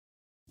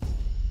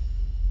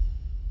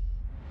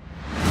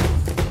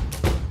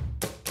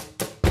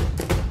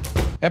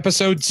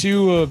Episode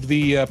 2 of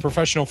the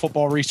Professional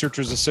Football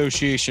Researchers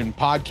Association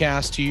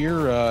podcast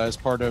here as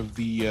part of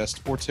the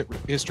Sports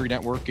History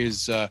Network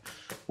is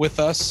with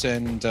us,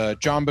 and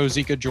John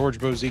Bozica, George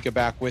Bozica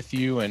back with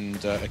you,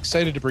 and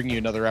excited to bring you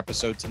another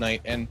episode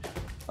tonight. And,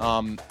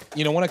 want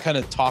to kind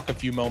of talk a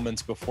few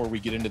moments before we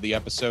get into the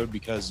episode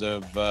because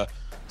of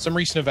some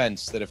recent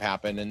events that have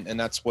happened, and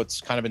that's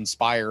what's kind of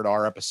inspired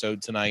our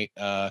episode tonight.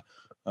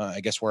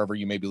 I guess wherever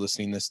you may be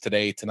listening this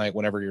today, tonight,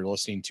 whenever you're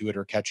listening to it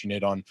or catching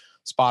it on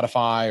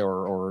Spotify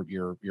or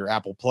your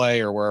Apple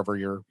Play or wherever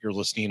you're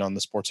listening on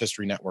the Sports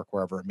History Network,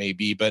 wherever it may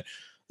be. But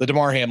the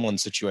Damar Hamlin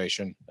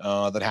situation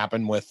that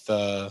happened with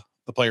the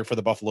player for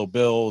the Buffalo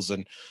Bills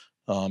and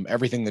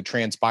everything that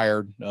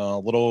transpired a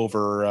little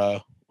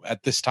over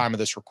at this time of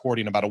this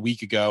recording about a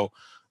week ago,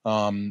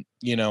 and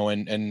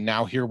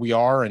now here we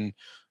are, and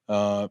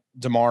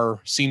Damar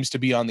seems to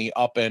be on the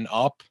up and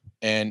up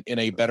and in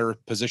a better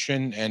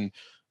position. And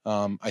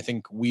I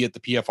think we at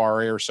the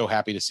PFRA are so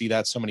happy to see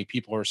that. So many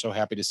people are so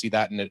happy to see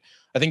that. And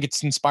I think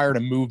it's inspired a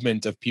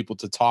movement of people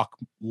to talk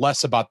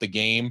less about the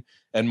game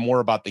and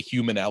more about the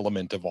human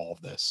element of all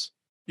of this.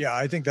 Yeah,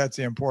 I think that's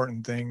the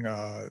important thing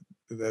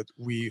that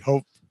we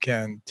hope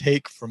can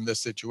take from this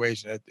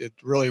situation. It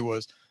really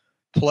was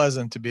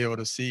pleasant to be able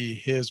to see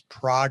his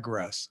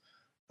progress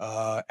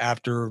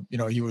after,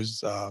 he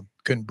was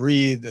couldn't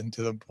breathe, and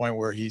to the point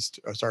where he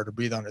started to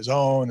breathe on his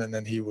own. And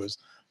then he was,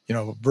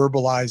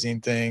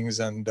 verbalizing things,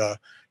 and,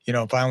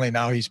 finally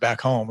now he's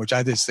back home, which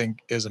I just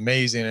think is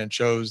amazing and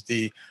shows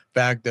the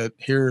fact that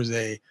here's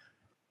a,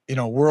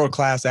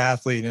 world-class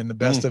athlete in the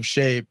best of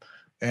shape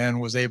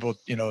and was able,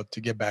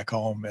 to get back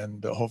home,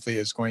 and hopefully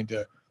is going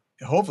to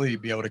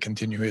be able to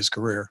continue his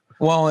career.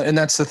 Well, and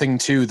that's the thing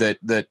too, that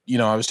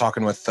I was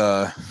talking with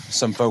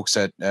some folks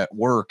at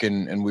work,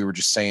 and we were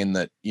just saying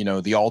that,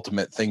 the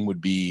ultimate thing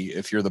would be,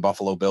 if you're the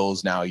Buffalo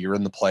Bills now, you're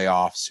in the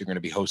playoffs, you're going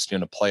to be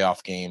hosting a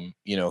playoff game.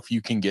 If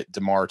you can get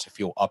Damar to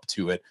feel up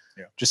to it,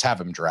 just have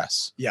him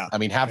dress. Yeah. I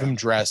mean, have him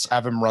dress,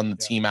 have him run the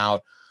team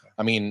out.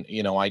 I mean,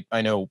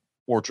 I know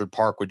Orchard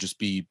Park would just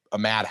be a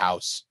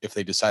madhouse if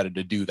they decided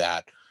to do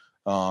that.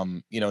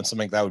 And something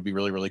like that would be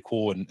really, really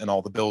cool. And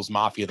all the Bills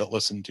Mafia that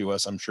listen to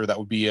us, I'm sure that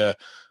would be a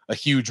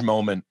huge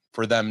moment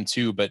for them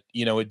too. But,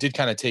 it did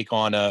kind of take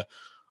on a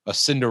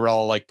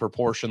Cinderella-like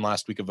proportion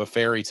last week of a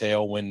fairy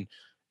tale when,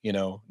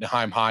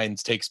 Nyheim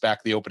Hines takes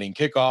back the opening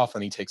kickoff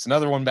and he takes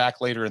another one back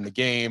later in the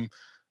game,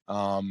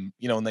 and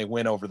they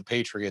win over the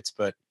Patriots.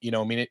 But,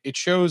 it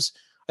shows,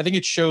 I think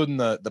it showed in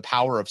the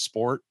power of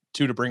sport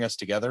too, to bring us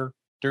together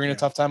during a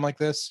tough time like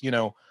this.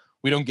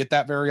 We don't get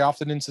that very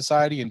often in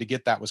society, and to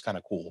get that was kind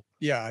of cool.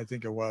 Yeah, I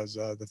think it was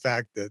the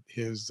fact that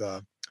his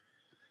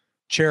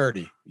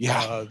charity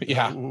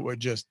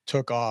just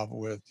took off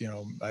with,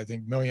 I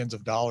think millions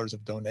of dollars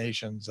of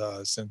donations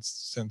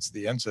since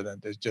the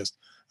incident. Is just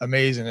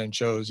amazing, and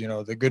shows,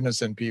 the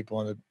goodness in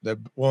people and the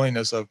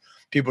willingness of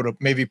people to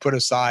maybe put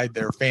aside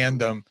their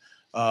fandom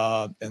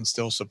and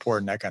still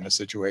support in that kind of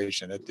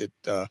situation.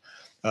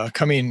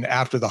 Coming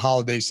after the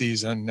holiday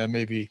season and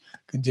maybe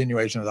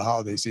continuation of the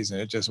holiday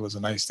season, it just was a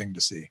nice thing to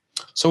see.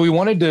 So we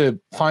wanted to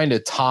find a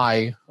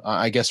tie,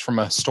 I guess, from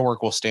a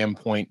historical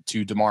standpoint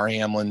to Damar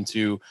Hamlin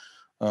to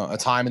a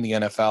time in the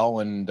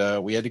NFL.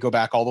 And we had to go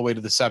back all the way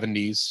to the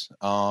 70s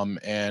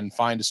and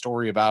find a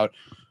story about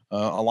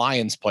a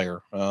Lions player,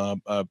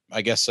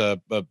 I guess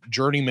a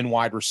journeyman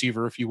wide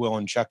receiver, if you will,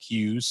 in Chuck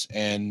Hughes.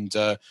 And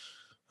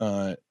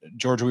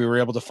George, we were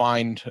able to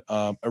find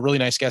a really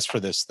nice guest for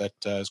this that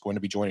is going to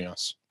be joining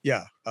us.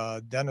 Yeah,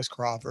 Denis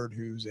Crawford,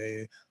 who's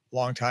a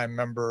longtime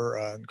member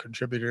and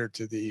contributor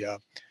to the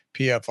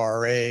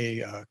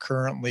PFRA.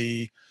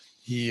 Currently,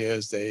 he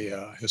is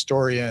a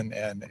historian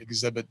and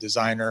exhibit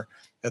designer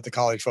at the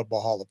College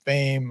Football Hall of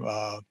Fame.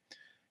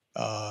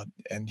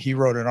 And he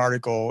wrote an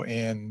article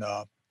in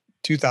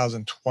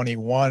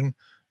 2021,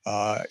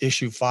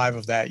 issue 5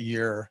 of that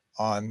year,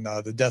 on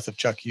the death of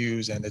Chuck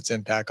Hughes and its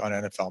impact on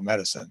NFL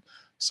medicine.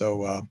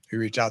 So we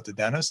reached out to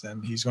Denis,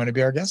 and he's going to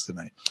be our guest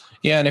tonight.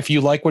 Yeah, and if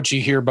you like what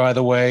you hear, by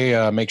the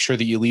way, make sure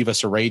that you leave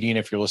us a rating.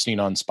 If you're listening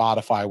on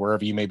Spotify,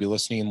 wherever you may be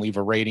listening, leave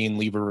a rating,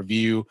 leave a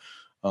review,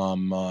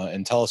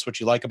 and tell us what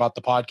you like about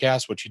the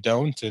podcast, what you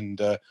don't.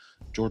 And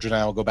George and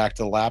I will go back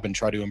to the lab and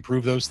try to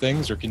improve those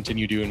things or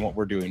continue doing what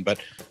we're doing. But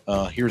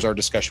here's our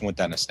discussion with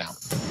Denis now.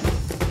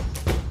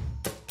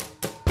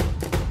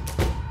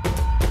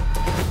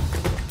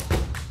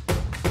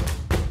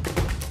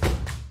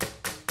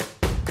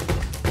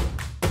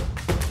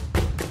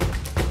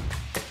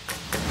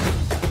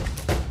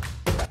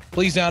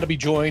 Pleased now to be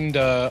joined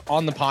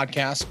on the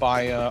podcast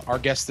by our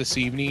guest this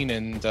evening,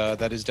 and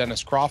that is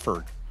Denis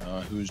Crawford,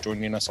 who's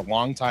joining us, a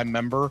longtime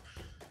member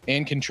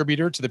and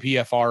contributor to the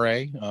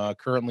PFRA,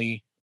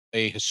 currently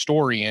a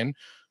historian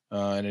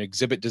and an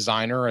exhibit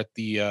designer at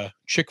the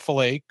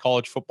Chick-fil-A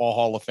College Football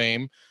Hall of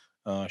Fame.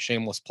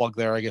 Shameless plug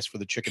there, I guess, for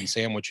the chicken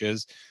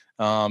sandwiches,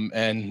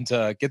 and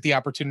get the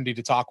opportunity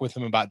to talk with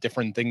him about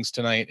different things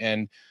tonight.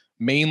 And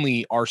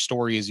mainly our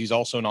story is he's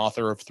also an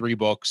author of 3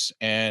 books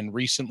and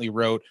recently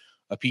wrote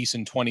a piece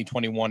in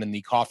 2021 in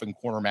the Coffin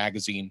Corner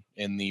magazine,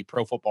 in the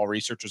Pro Football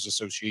Researchers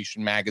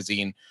Association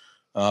magazine,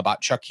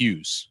 about Chuck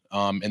Hughes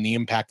and the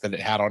impact that it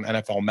had on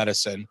NFL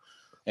medicine.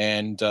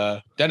 And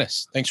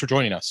Dennis, thanks for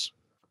joining us.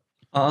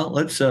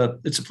 It's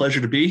a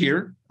pleasure to be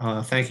here.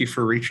 Thank you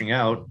for reaching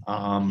out.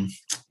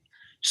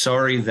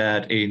 Sorry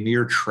that a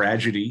near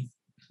tragedy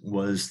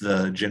was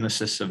the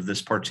genesis of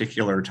this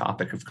particular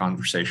topic of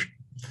conversation.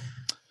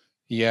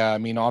 Yeah, I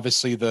mean,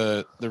 obviously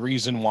the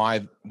reason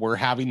why we're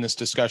having this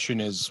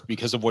discussion is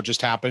because of what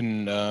just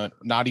happened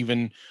not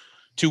even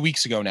 2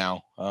 weeks ago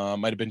now.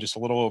 Might have been just a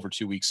little over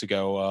 2 weeks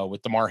ago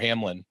with Damar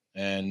Hamlin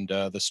and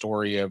the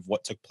story of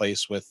what took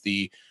place with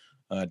the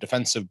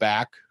defensive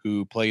back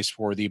who plays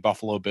for the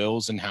Buffalo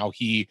Bills and how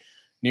he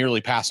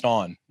nearly passed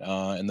on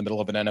in the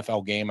middle of an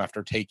NFL game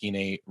after taking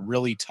a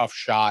really tough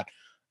shot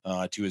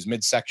to his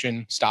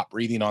midsection, stopped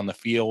breathing on the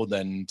field.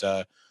 And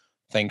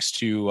thanks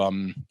to,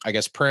 I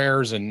guess,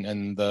 prayers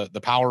and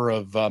the power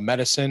of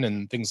medicine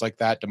and things like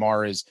that,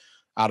 Damar is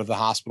out of the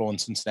hospital in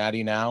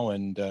Cincinnati now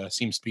and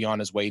seems to be on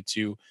his way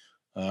to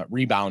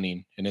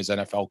rebounding in his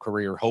NFL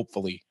career,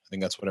 hopefully. I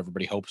think that's what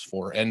everybody hopes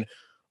for. And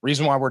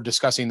reason why we're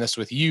discussing this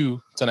with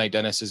you tonight,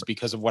 Dennis, is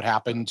because of what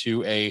happened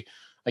to a,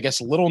 I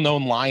guess,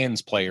 little-known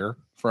Lions player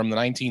from the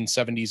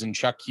 1970s, and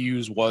Chuck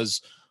Hughes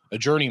was a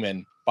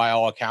journeyman by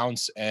all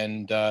accounts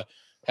and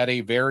had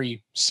a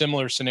very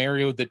similar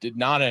scenario that did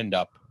not end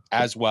up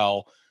as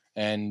well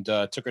and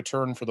took a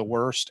turn for the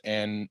worst.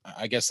 And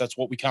I guess that's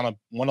what we kind of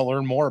want to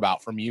learn more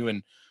about from you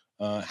and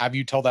have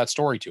you tell that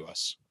story to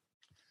us.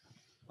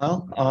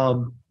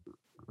 Well,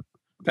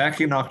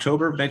 back in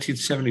October of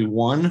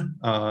 1971,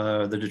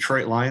 the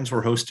Detroit Lions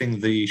were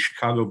hosting the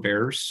Chicago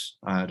Bears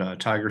at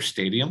Tiger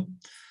Stadium.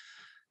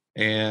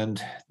 And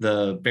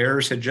the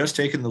Bears had just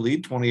taken the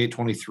lead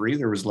 28-23.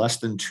 There was less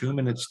than 2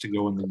 minutes to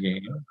go in the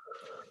game.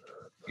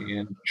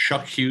 And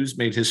Chuck Hughes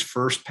made his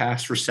first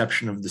pass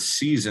reception of the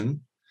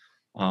season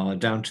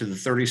down to the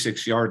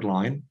 36-yard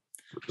line.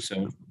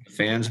 So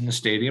fans in the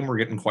stadium were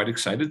getting quite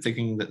excited,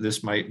 thinking that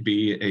this might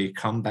be a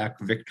comeback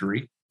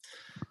victory.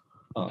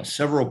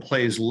 Several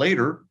plays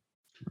later,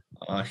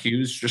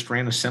 Hughes just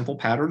ran a simple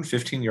pattern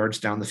 15 yards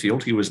down the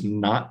field. He was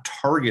not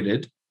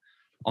targeted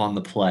on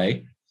the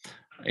play,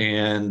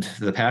 and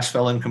the pass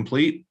fell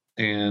incomplete.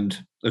 And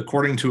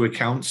according to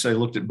accounts, I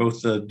looked at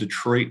both the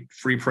Detroit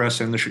Free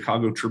Press and the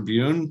Chicago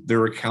Tribune,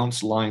 their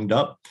accounts lined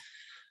up.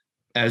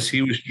 As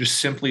he was just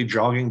simply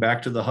jogging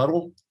back to the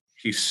huddle,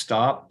 he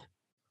stopped,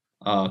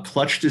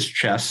 clutched his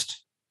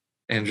chest,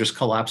 and just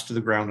collapsed to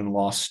the ground and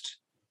lost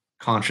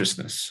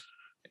consciousness.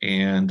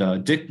 And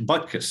Dick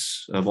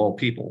Butkus, of all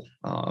people,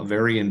 a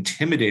very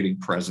intimidating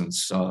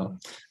presence, a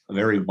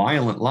very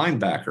violent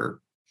linebacker,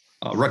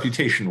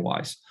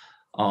 reputation-wise,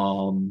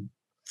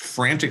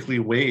 frantically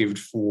waved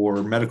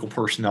for medical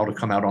personnel to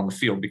come out on the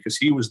field because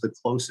he was the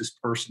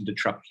closest person to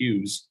Chuck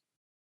Hughes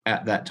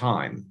at that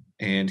time.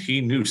 And he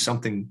knew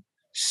something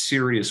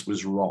serious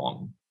was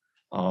wrong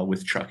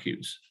with Chuck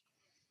Hughes.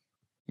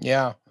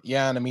 Yeah.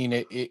 And I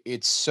mean,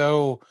 it's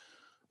so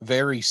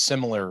very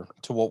similar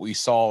to what we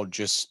saw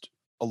just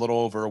a little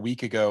over a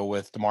week ago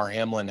with Damar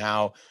Hamlin,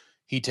 how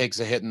he takes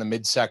a hit in the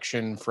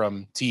midsection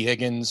from T.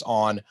 Higgins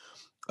on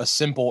a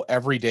simple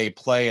everyday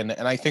play. And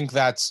I think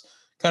that's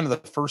kind of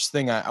the first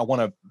thing I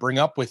want to bring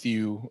up with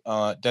you,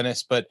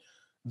 Dennis. But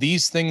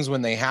these things,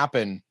 when they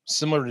happen,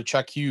 similar to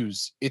Chuck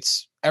Hughes,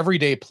 it's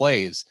everyday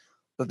plays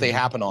that they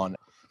happen on.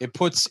 It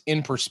puts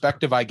in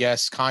perspective, I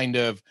guess, kind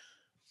of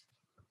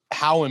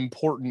how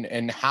important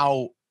and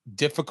how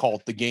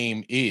difficult the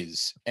game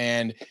is.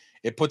 And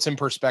it puts in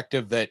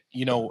perspective that,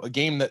 you know, a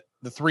game that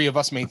the three of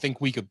us may think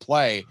we could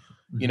play,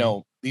 you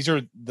know, these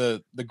are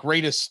the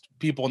greatest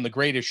people in the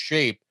greatest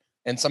shape,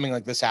 and something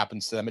like this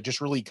happens to them. It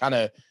just really kind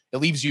of, it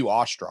leaves you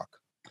awestruck.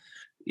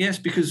 Yes,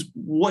 because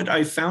what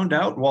I found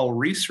out while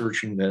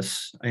researching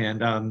this,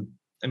 and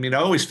I mean, I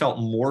always felt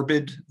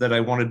morbid that I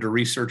wanted to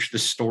research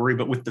this story,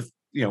 but with the,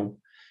 you know,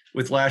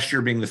 with last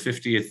year being the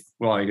 50th,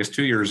 well, I guess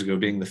 2 years ago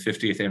being the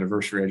 50th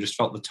anniversary, I just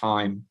felt the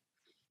time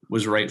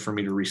was right for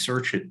me to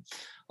research it.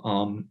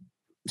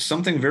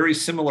 Something very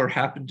similar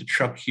happened to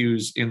Chuck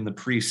Hughes in the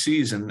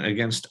preseason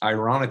against,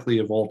 ironically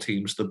of all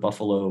teams, the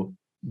Buffalo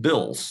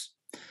Bills.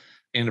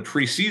 In a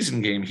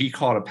preseason game, he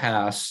caught a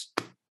pass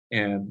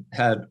and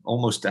had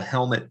almost a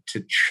helmet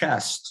to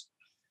chest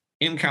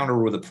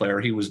encounter with a player.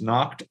 He was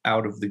knocked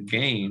out of the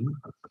game.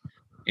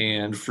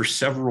 And for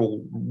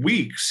several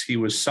weeks, he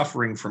was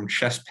suffering from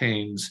chest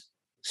pains,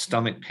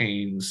 stomach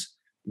pains,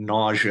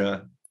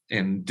 nausea,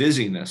 and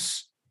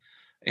dizziness.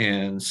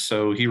 And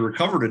so he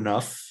recovered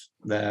enough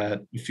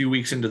that a few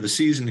weeks into the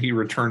season, he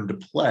returned to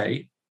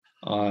play.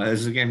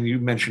 As again, you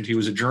mentioned, he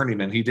was a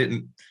journeyman.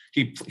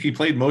 He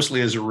played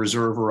mostly as a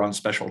reserve or on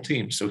special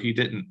teams, so he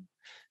didn't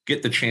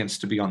get the chance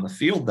to be on the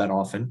field that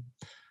often.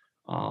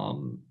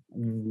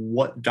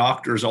 What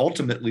doctors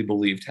ultimately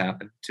believed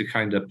happened, to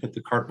kind of put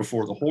the cart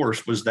before the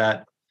horse, was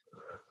that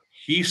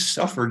he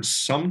suffered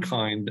some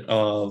kind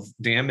of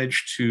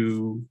damage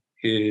to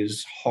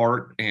his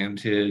heart and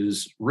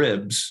his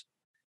ribs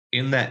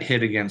in that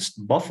hit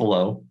against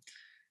Buffalo.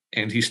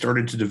 and he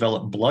started to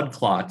develop blood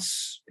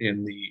clots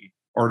in the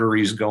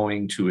arteries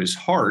going to his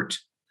heart.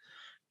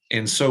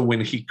 And so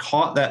when he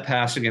caught that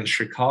pass against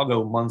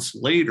Chicago months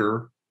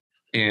later,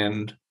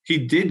 and he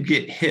did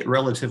get hit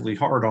relatively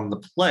hard on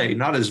the play,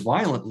 not as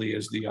violently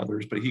as the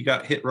others, but he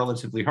got hit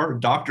relatively hard.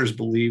 Doctors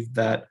believed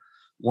that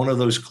one of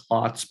those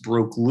clots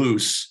broke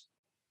loose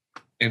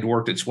and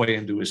worked its way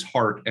into his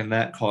heart, and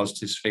that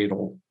caused his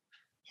fatal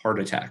heart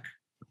attack.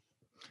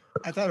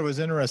 I thought it was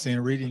interesting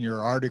in reading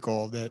your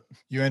article that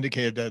you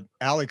indicated that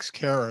Alex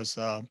Karras,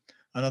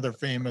 another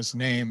famous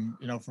name,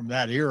 from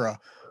that era,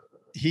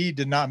 he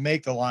did not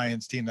make the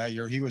Lions team that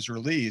year. He was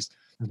released,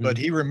 but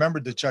he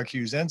remembered the Chuck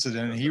Hughes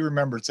incident, and he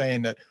remembered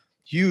saying that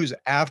Hughes,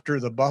 after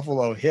the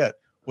Buffalo hit,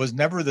 was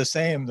never the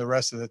same the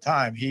rest of the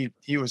time.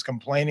 He was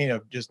complaining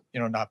of just,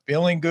 not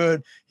feeling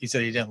good. He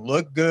said he didn't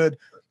look good.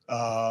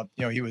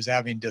 He was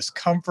having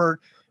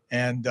discomfort.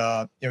 And,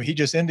 he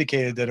just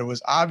indicated that it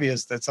was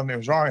obvious that something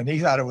was wrong. And he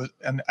thought it was,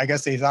 and I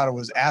guess they thought it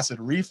was acid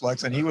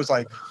reflux. And he was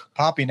like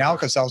popping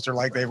Alka-Seltzer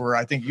like they were,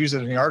 I think, used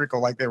it in the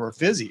article like they were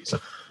fizzies,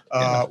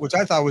 which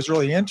I thought was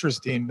really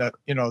interesting that,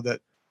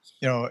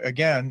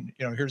 again,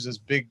 here's this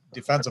big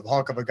defensive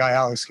hulk of a guy,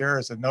 Alex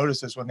Karras, and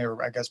noticed this when they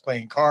were, I guess,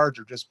 playing cards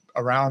or just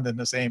around in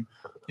the same,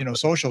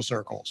 social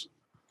circles.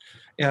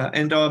 Yeah.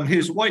 And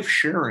his wife,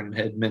 Sharon,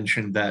 had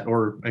mentioned that,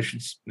 or I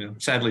should,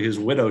 sadly, his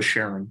widow,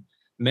 Sharon,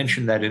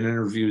 mentioned that in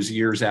interviews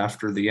years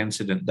after the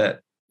incident, that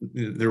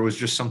there was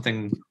just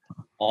something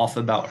off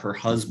about her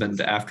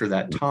husband after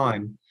that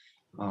time.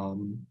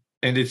 And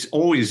it's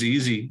always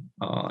easy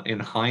in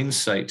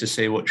hindsight to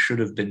say what should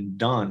have been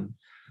done.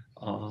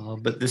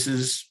 But this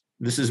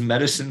is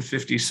medicine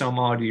 50 some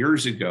odd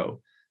years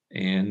ago,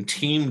 and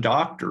team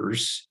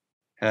doctors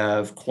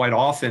have quite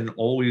often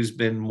always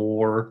been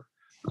more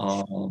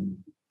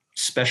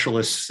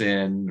specialists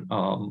in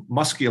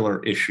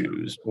muscular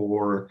issues,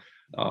 or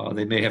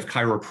they may have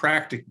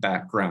chiropractic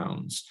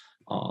backgrounds.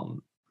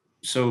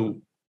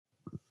 So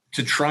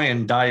to try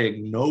and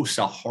diagnose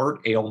a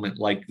heart ailment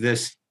like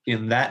this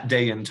in that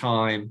day and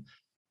time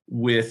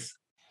with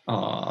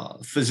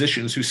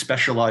physicians who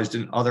specialized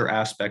in other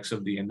aspects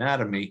of the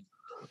anatomy,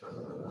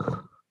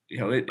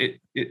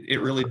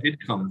 it really did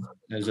come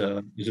as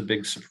a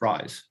big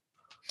surprise.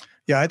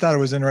 Yeah, I thought it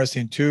was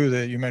interesting too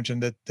that you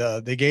mentioned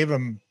that they gave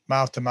him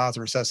mouth-to-mouth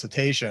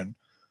resuscitation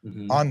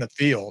on the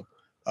field.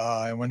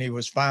 And when he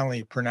was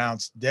finally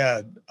pronounced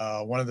dead,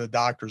 one of the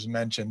doctors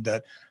mentioned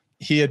that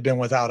he had been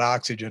without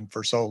oxygen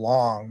for so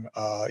long,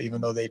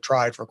 even though they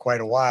tried for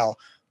quite a while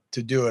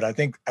to do it. I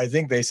think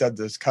they said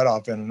this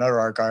cutoff in another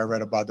article I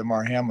read about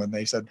Damar Hamlin.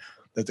 They said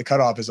that the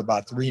cutoff is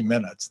about 3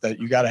 minutes, that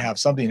you got to have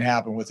something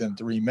happen within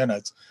 3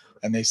 minutes.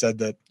 And they said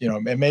that,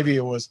 and maybe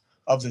it was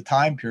of the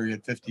time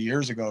period 50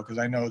 years ago, because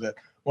I know that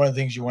one of the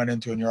things you went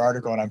into in your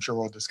article, and I'm sure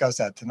we'll discuss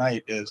that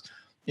tonight, is,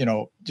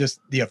 just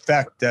the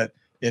effect that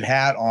it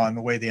had on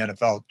the way the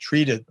NFL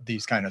treated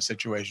these kind of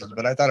situations.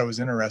 But I thought it was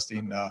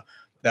interesting,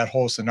 that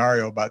whole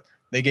scenario, but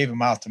they gave him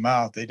mouth to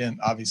mouth. They didn't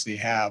obviously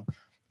have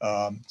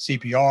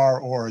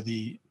CPR or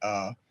the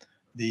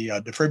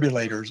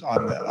defibrillators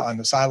on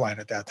the sideline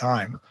at that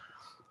time.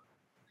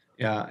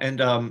 Yeah,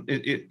 and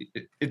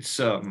it's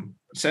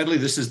sadly,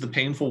 this is the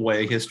painful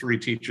way history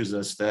teaches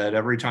us, that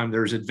every time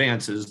there's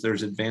advances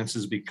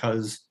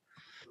because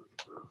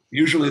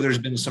usually there's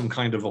been some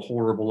kind of a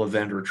horrible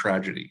event or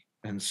tragedy.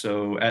 And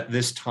so at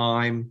this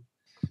time,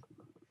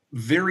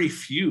 very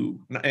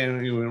few, and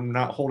I'm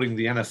not holding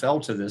the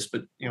NFL to this,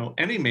 but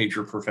any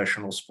major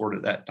professional sport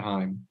at that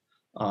time,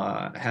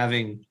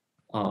 having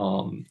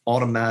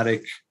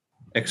automatic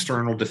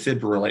external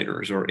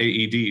defibrillators or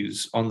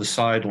AEDs on the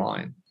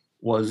sideline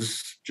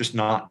was just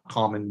not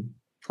common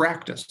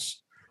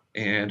practice.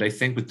 And I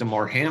think with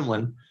Damar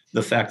Hamlin,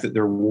 the fact that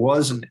there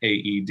was an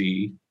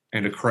AED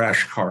and a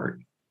crash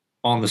cart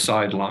on the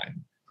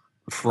sideline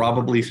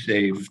probably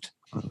saved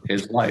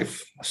his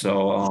life.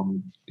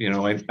 So,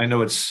 I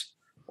know it's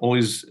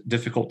always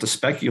difficult to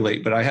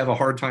speculate, but I have a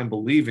hard time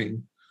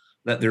believing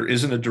that there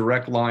isn't a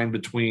direct line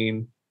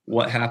between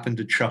what happened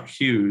to Chuck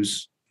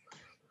Hughes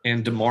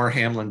and Damar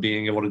Hamlin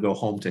being able to go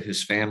home to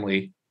his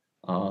family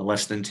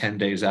less than 10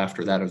 days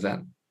after that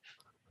event.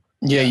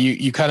 Yeah,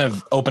 you kind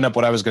of open up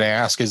what I was going to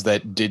ask, is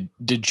that did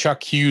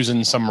Chuck Hughes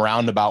in some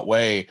roundabout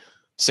way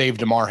save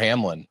Damar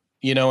Hamlin?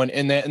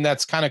 And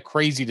that's kind of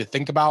crazy to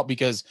think about,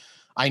 because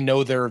I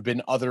know there have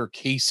been other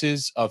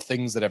cases of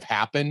things that have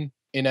happened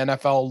in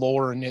NFL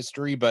lore and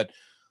history, but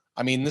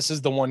I mean, this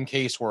is the one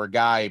case where a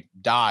guy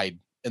died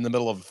in the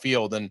middle of a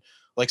field. And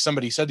like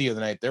somebody said the other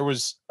night, there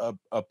was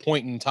a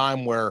point in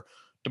time where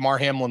Damar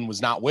Hamlin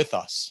was not with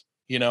us,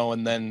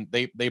 and then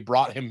they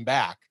brought him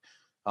back.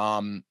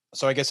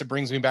 So I guess it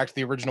brings me back to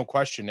the original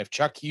question. If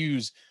Chuck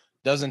Hughes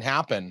doesn't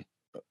happen,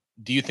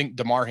 do you think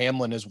Damar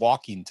Hamlin is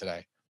walking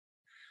today?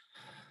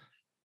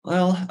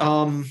 Well,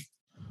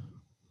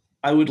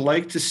 I would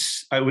like to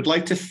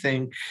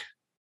think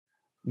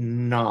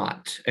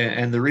not.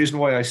 And the reason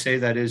why I say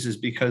that is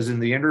because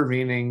in the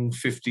intervening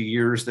 50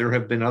 years, there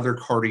have been other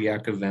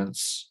cardiac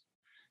events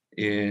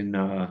in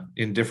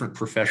different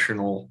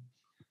professional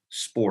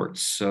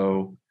sports.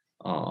 So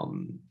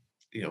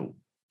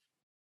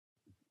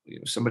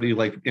somebody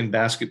like in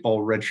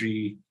basketball,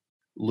 Reggie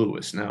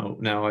Lewis.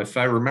 Now, if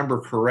I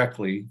remember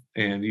correctly,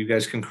 and you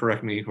guys can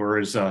correct me, or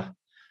as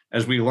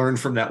we learned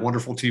from that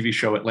wonderful TV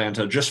show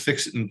Atlanta, just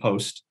fix it in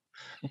post.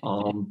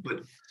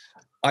 But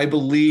I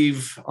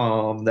believe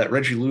that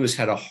Reggie Lewis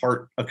had a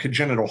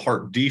congenital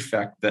heart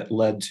defect that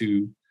led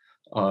to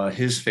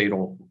his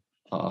fatal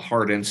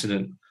heart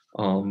incident.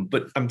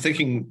 But I'm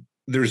thinking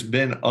there's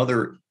been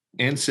other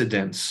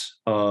incidents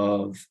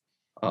of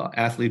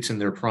athletes in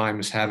their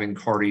primes having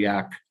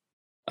cardiac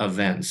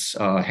events.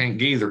 Hank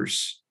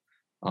Gaithers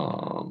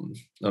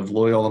of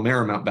Loyola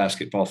Marymount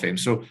basketball fame.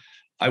 So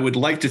I would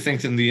like to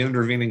think in the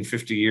intervening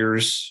 50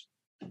 years,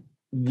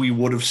 we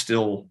would have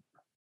still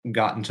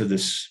gotten to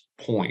this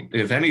point.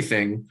 If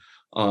anything,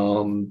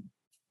 and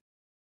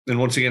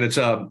once again, it's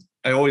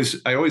I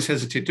always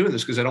hesitate doing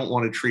this because I don't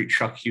want to treat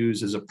Chuck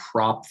Hughes as a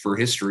prop for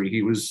history.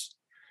 He was,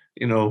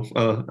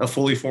 a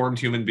fully formed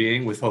human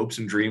being with hopes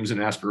and dreams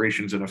and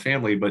aspirations and a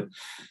family, but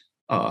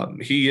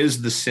he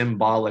is the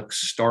symbolic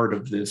start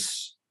of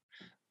this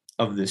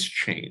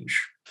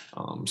change.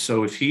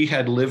 So if he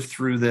had lived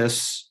through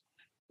this,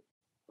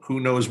 who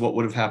knows what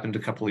would have happened a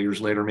couple of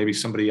years later? Maybe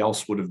somebody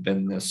else would have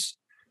been this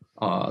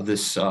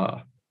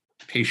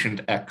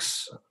patient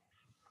X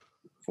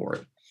for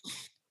it.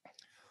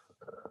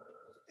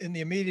 In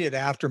the immediate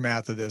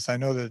aftermath of this, I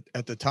know that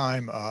at the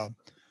time,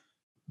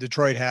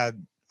 Detroit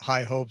had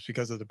high hopes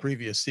because of the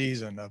previous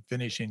season of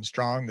finishing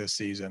strong this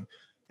season.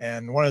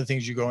 And one of the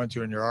things you go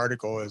into in your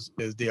article is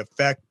the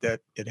effect that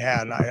it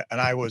had.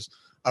 And I was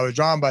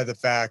drawn by the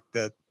fact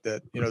that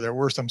there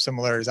were some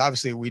similarities.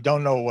 Obviously, we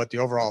don't know what the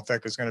overall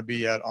effect is going to be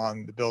yet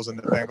on the Bills and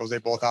the Bengals. They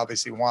both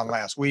obviously won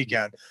last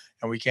weekend,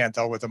 and we can't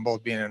tell with them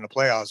both being in the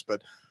playoffs.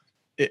 But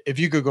if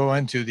you could go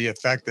into the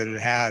effect that it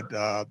had,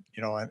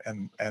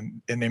 and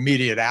in the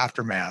immediate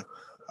aftermath,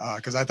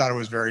 because I thought it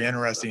was very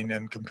interesting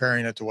in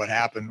comparing it to what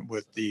happened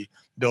with the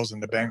Bills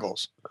and the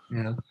Bengals.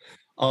 Yeah.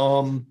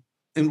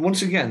 And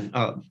once again,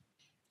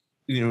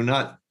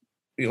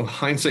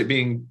 hindsight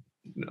being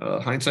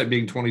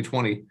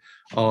 2020,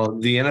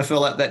 the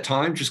NFL at that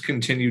time just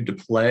continued to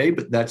play,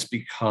 but that's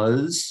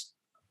because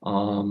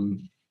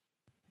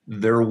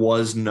there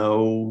was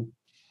no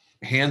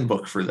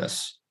handbook for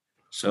this.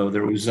 So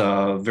there was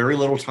very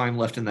little time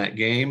left in that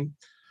game.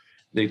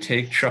 They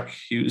take Chuck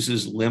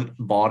Hughes's limp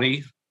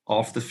body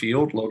off the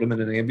field, load him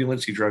in an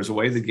ambulance. He drives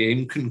away. The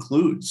game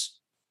concludes.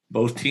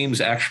 Both teams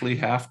actually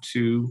have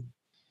to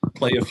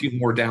play a few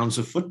more downs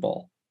of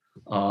football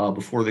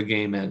before the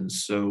game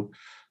ends. So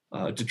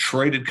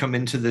Detroit had come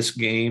into this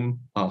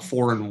game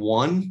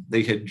 4-1.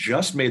 They had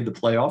just made the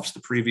playoffs the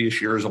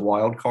previous year as a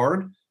wild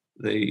card.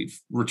 They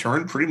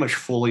returned pretty much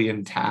fully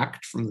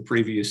intact from the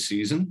previous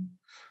season.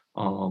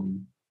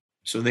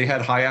 So they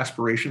had high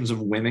aspirations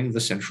of winning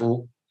the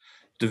Central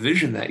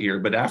Division that year.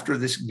 But after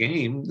this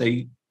game,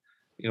 they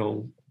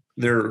learn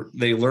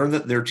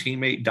that their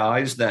teammate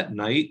dies that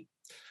night.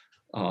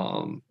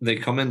 They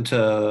come into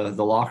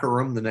the locker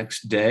room the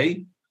next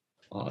day.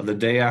 The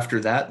day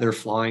after that, they're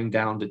flying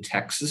down to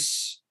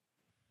Texas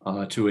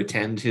to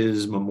attend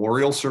his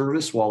memorial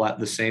service, while at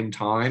the same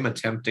time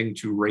attempting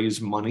to raise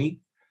money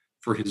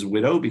for his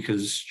widow,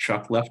 because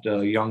Chuck left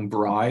a young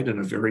bride and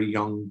a very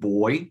young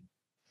boy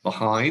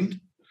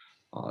behind.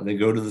 They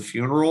go to the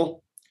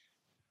funeral.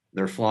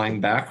 They're flying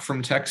back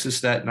from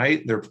Texas that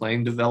night. Their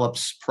plane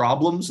develops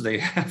problems. They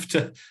have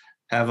to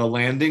have a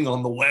landing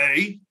on the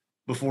way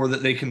before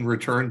that they can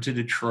return to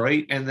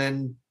Detroit. And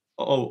then,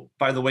 oh,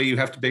 by the way, you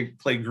have to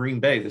play Green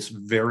Bay this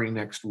very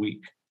next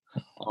week.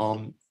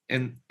 And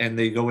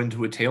they go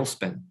into a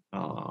tailspin.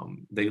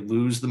 They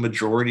lose the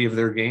majority of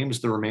their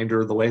games. The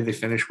remainder of the way, they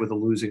finish with a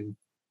losing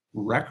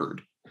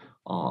record.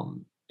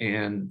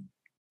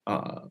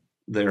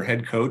 Their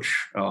head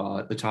coach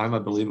at the time, I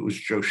believe it was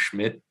Joe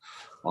Schmidt,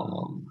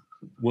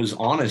 was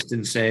honest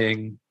in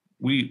saying,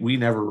 we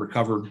never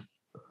recovered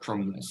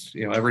from this.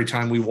 Every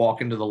time we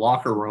walk into the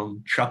locker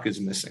room, Chuck is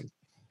missing.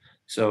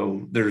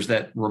 So there's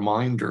that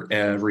reminder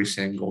every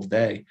single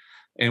day.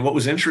 And what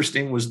was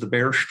interesting was the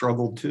Bears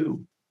struggled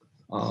too,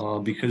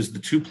 because the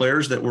two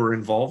players that were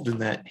involved in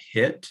that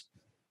hit,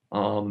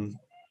 and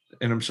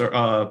I'm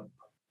sorry,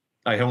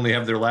 I only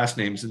have their last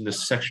names in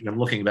this section I'm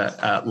looking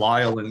at,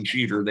 Lyle and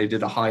Jeter. They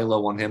did a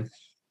high-low on him.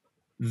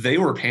 They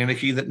were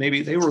panicky that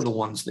maybe they were the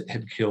ones that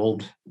had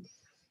killed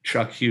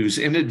Chuck Hughes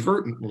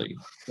inadvertently.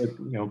 But,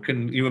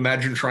 can you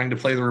imagine trying to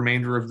play the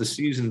remainder of the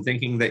season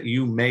thinking that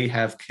you may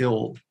have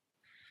killed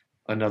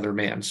another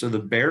man? So the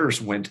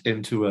Bears went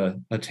into a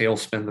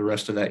tailspin the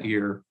rest of that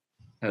year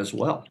as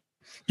well.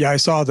 Yeah, I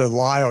saw that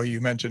Lyle,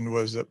 you mentioned,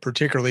 was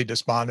particularly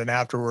despondent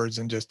afterwards,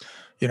 and just,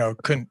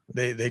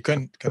 they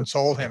couldn't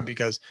console him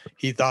because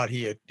he thought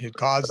he had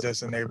caused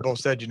this. And they both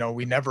said,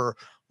 we never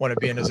want to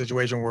be in a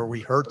situation where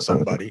we hurt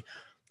somebody,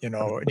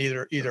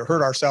 either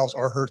hurt ourselves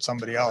or hurt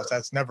somebody else.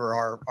 That's never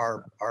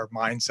our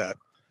mindset.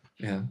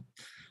 Yeah.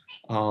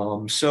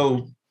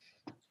 So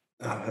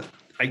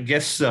I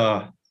guess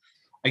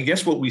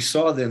what we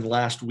saw then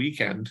last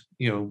weekend,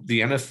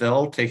 the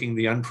NFL taking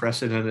the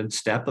unprecedented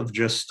step of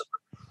just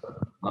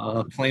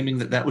claiming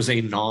that was a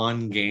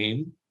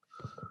non-game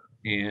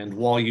And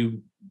while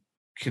you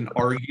can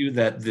argue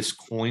that this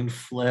coin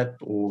flip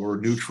or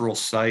neutral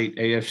site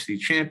AFC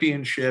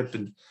championship,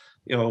 and,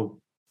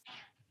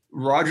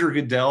 Roger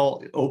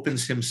Goodell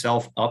opens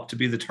himself up to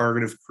be the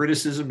target of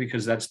criticism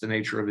because that's the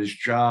nature of his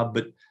job.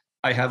 But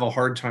I have a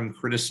hard time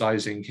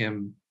criticizing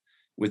him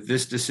with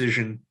this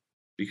decision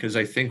because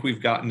I think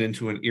we've gotten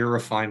into an era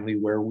finally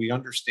where we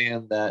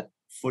understand that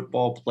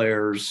football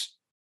players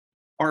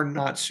are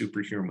not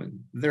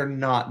superhuman. They're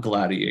not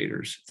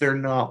gladiators. They're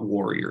not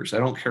warriors. I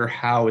don't care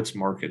how it's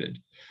marketed.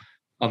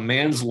 A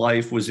man's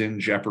life was in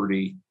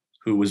jeopardy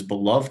who was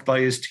beloved by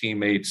his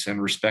teammates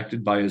and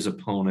respected by his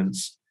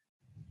opponents.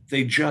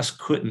 They just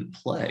couldn't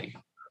play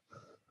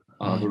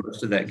the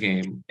rest of that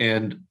game.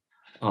 And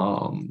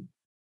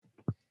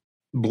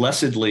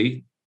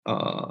blessedly,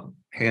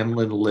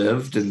 Hamlin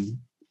lived, and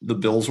the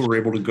Bills were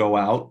able to go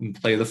out and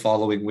play the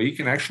following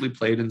week and actually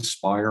played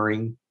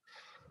inspiring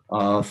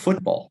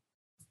football.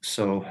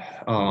 So,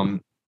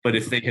 but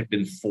if they had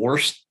been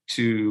forced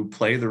to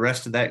play the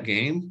rest of that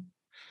game,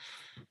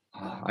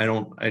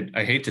 I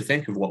hate to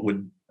think of what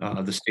would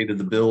the state of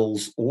the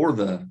Bills or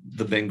the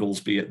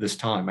Bengals be at this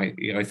time.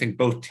 I think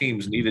both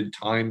teams needed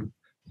time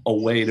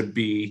away to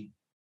be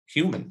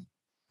human.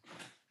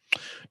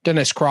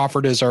 Denis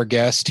Crawford is our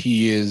guest.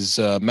 He is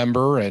a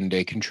member and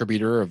a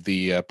contributor of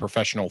the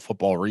Professional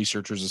Football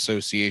Researchers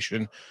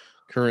Association,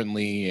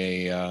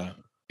 currently a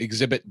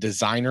exhibit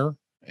designer,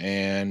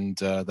 and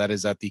that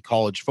is at the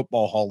College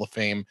Football Hall of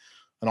Fame,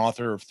 an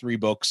author of 3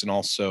 books, and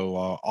also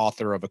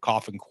author of a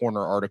Coffin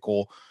Corner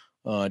article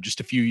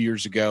just a few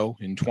years ago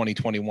in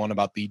 2021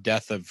 about the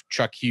death of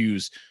Chuck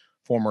Hughes,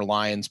 former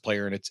Lions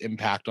player, and its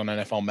impact on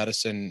NFL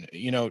medicine.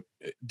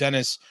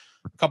 Denis,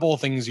 a couple of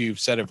things you've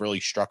said have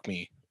really struck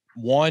me.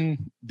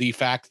 One, the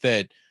fact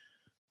that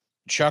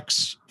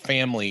Chuck's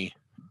family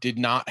did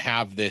not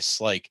have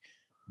this like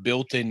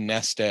built-in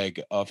nest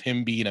egg of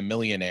him being a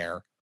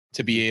millionaire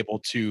to be able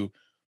to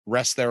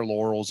rest their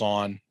laurels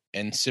on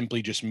and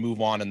simply just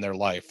move on in their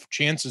life.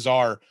 Chances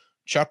are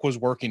Chuck was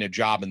working a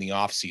job in the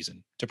off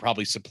season to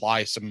probably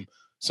supply some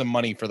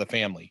money for the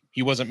family.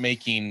 He wasn't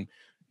making,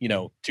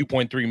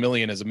 2.3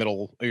 million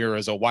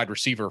as a wide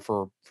receiver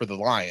for the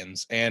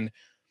Lions. And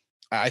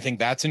I think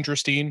that's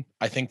interesting.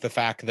 I think the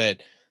fact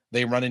that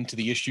they run into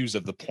the issues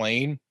of the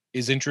plane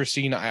is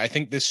interesting. I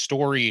think this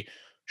story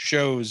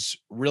shows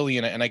really,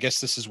 and I guess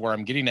this is where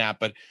I'm getting at,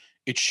 but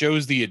it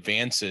shows the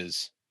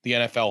advances the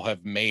NFL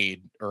have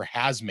made or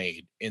has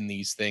made in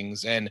these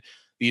things, and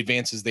the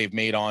advances they've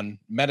made on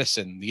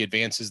medicine, the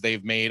advances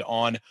they've made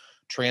on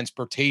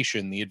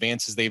transportation, the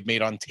advances they've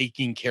made on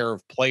taking care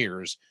of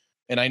players.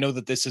 And I know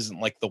that this isn't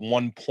like the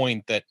one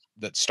point that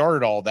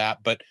started all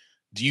that, but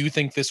do you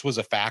think this was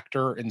a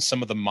factor in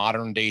some of the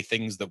modern day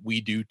things that we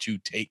do to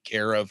take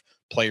care of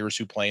players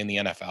who play in the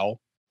NFL?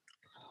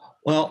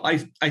 Well, I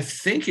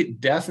think it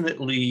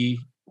definitely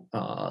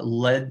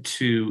led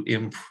to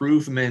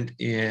improvement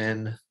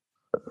in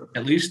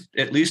at least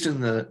in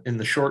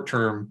the short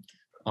term.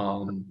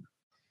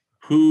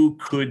 Who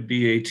could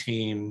be a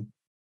team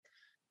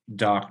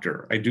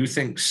doctor? I do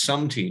think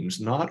some teams,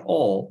 not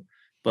all,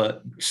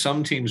 but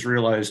some teams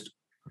realized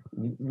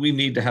we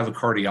need to have a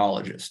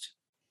cardiologist.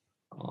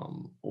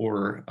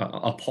 Or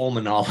a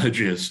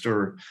pulmonologist,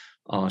 or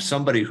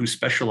somebody who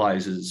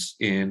specializes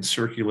in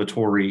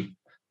circulatory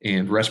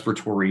and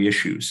respiratory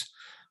issues.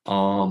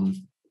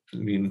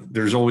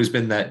 There's always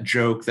been that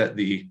joke that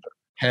the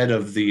head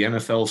of the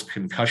NFL's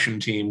concussion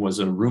team was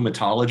a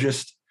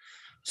rheumatologist.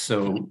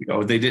 So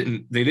they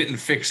didn't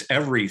fix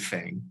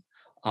everything,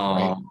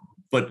 right.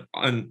 But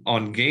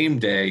on game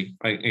day,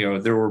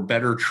 there were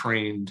better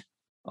trained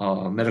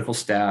medical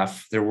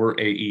staff. There were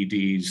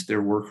AEDs.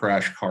 There were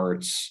crash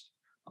carts.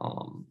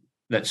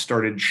 That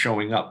started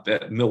showing up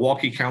at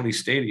Milwaukee County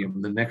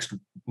Stadium the next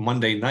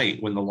Monday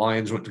night when the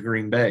Lions went to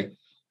Green Bay.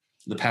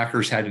 The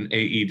Packers had an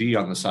AED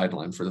on the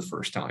sideline for the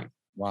first time.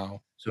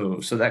 Wow. So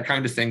that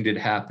kind of thing did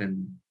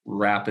happen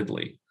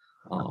rapidly.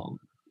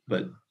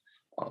 But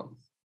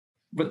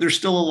there's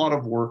still a lot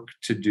of work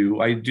to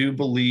do. I do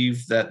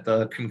believe that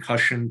the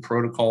concussion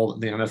protocol that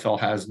the NFL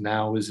has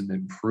now is an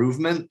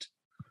improvement,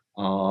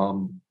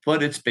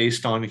 but it's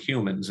based on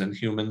humans, and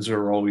humans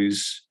are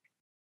always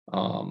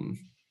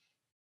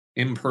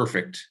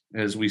imperfect,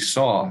 as we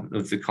saw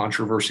with the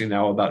controversy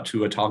now about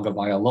Tua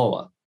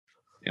Tagovailoa.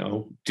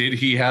 Did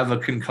he have a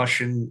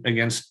concussion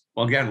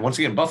once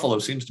again, Buffalo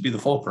seems to be the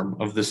fulcrum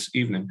of this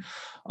evening.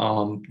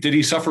 Did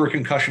he suffer a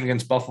concussion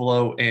against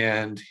Buffalo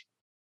and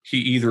he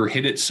either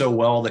hit it so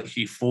well that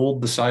he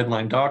fooled the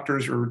sideline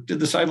doctors, or did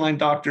the sideline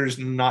doctors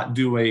not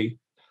do a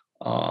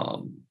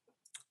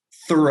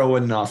thorough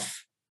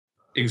enough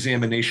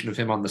examination of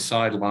him on the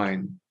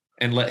sideline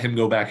and let him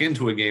go back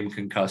into a game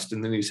concussed?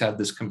 And then he's had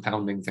this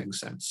compounding thing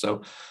since.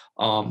 So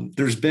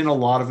there's been a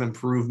lot of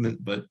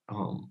improvement, but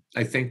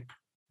I think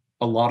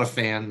a lot of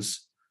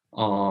fans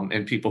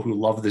and people who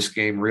love this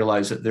game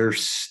realize that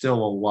there's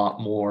still a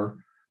lot more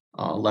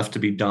left to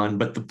be done,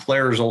 but the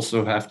players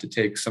also have to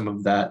take some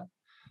of that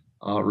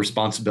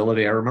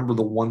responsibility. I remember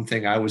the one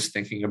thing I was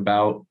thinking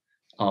about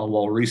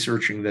while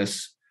researching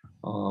this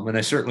And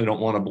I certainly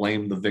don't want to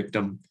blame the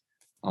victim.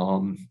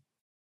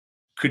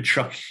 Could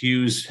Chuck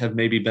Hughes have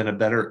maybe been a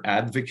better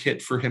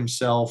advocate for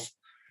himself?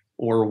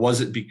 Or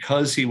was it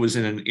because he was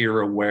in an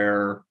era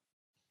where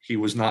he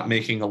was not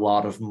making a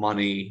lot of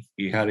money?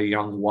 He had a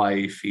young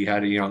wife, he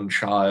had a young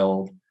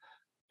child.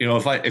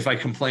 If I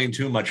complain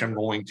too much, I'm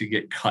going to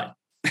get cut.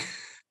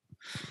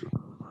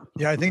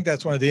 Yeah, I think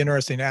that's one of the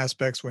interesting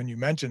aspects when you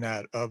mention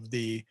that of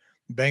the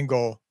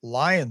Bengal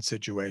Lion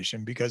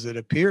situation, because it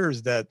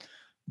appears that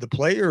the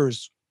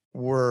players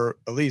were,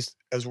 at least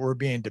as we're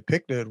being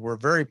depicted, were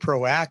very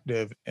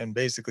proactive in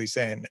basically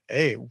saying,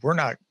 hey, we're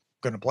not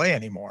going to play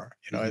anymore.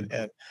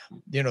 And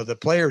the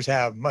players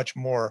have much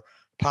more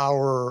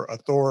power,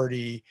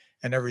 authority,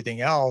 and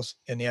everything else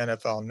in the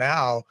NFL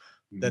now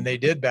than they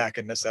did back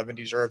in the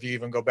 70s, or if you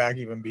even go back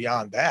even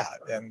beyond that.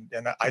 And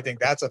I think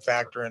that's a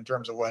factor in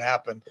terms of what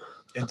happened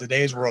in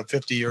today's world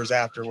 50 years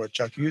after what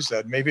Chuck Hughes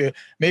said.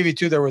 Maybe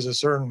too, there was a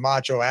certain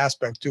macho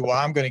aspect to, well,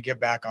 I'm going to get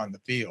back on the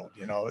field.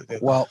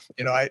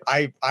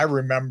 I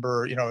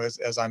remember,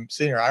 as I'm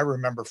sitting here, I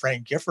remember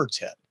Frank Gifford's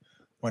hit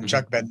when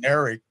Chuck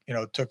Bednarik,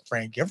 took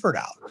Frank Gifford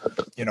out,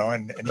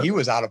 and he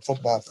was out of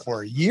football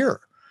for a year.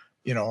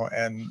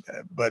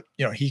 But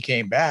he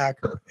came back.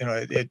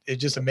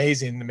 It's just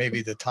amazing,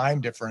 maybe the time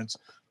difference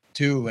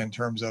too, in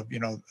terms of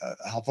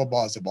how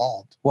football has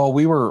evolved. Well,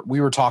 we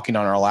were talking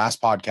on our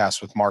last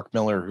podcast with Mark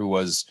Miller, who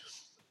was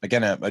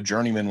again a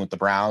journeyman with the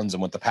Browns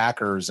and with the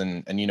Packers,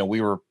 and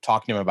we were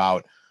talking to him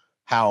about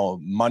how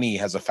money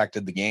has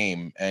affected the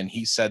game, and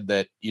he said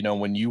that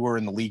when you were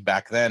in the league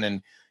back then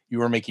and you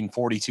were making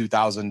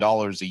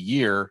 $42,000 a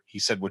year, he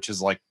said, which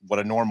is like what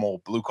a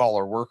normal blue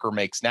collar worker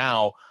makes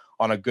now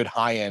on a good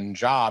high end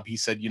job. He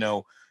said,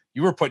 you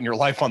were putting your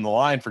life on the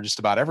line for just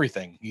about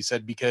everything. He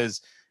said,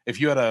 because if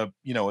you had a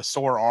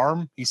sore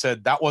arm, he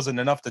said that wasn't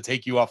enough to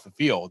take you off the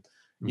field.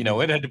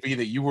 It had to be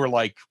that you were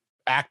like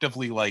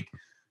actively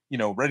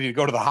ready to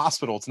go to the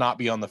hospital to not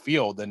be on the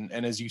field. And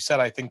as you said,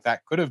 I think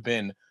that could have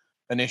been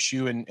an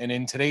issue. And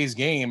in today's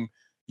game,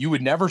 you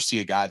would never see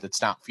a guy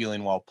that's not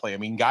feeling well play. I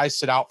mean, guys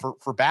sit out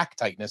for back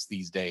tightness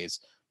these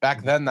days.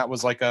 Back then, that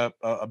was like a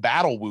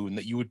battle wound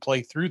that you would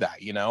play through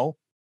that,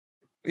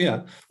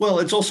 Yeah. Well,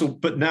 it's also,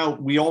 but now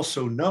we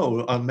also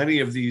know many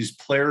of these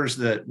players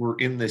that were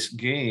in this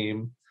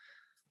game,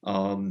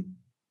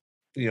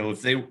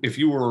 if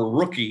you were a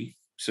rookie,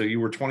 so you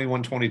were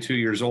 21, 22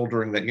 years old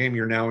during that game,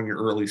 you're now in your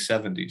early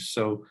 70s.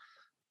 So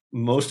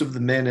most of the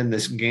men in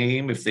this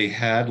game, if they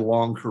had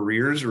long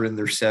careers, are in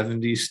their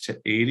 70s to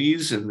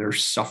 80s, and they're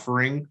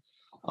suffering,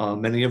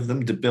 many of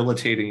them,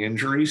 debilitating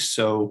injuries.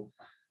 So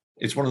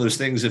it's one of those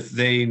things, if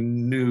they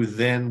knew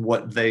then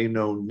what they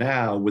know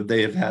now, would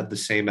they have had the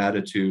same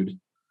attitude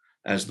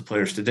as the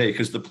players today?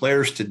 Because the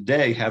players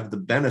today have the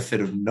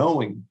benefit of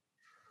knowing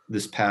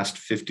this past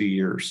 50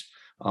 years.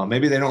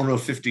 Maybe they don't know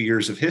 50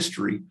 years of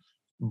history,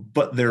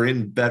 but they're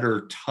in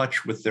better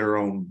touch with their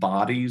own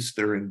bodies.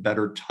 They're in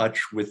better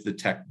touch with the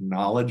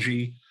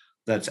technology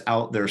that's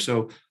out there.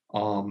 So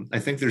I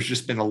think there's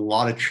just been a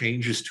lot of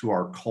changes to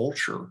our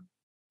culture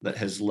that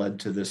has led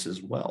to this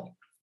as well.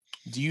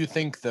 Do you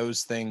think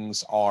those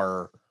things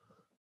are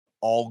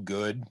all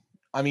good?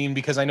 I mean,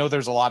 because I know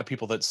there's a lot of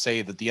people that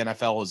say that the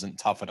NFL isn't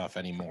tough enough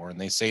anymore, and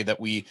they say that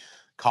we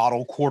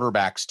coddle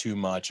quarterbacks too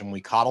much and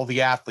we coddle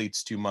the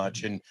athletes too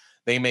much, and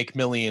they make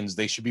millions.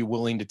 They should be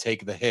willing to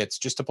take the hits.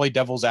 Just to play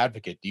devil's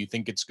advocate, do you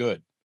think it's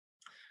good?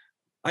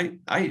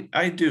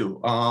 I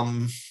do.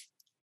 I'm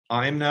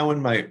now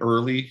in my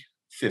early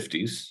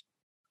 50s.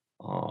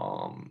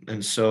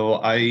 And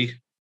so I've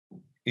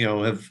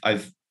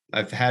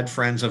had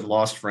friends, I've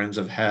lost friends,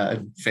 I've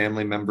had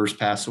family members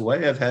pass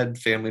away. I've had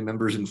family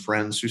members and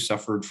friends who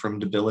suffered from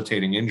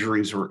debilitating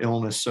injuries or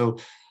illness. So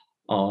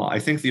I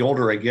think the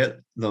older I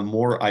get, the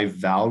more I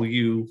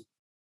value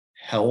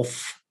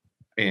health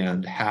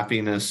and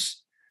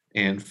happiness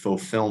and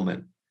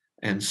fulfillment.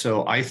 And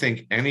so I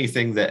think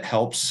anything that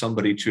helps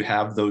somebody to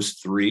have those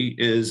three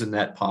is a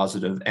net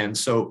positive. And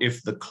so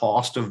if the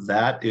cost of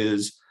that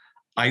is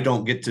I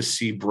don't get to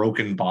see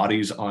broken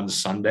bodies on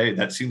Sunday,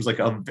 that seems like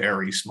a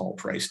very small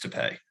price to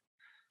pay.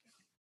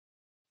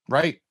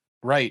 Right.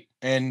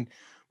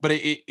 But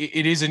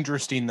it is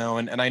interesting though.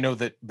 And I know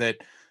that,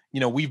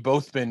 we've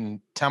both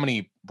been to how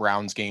many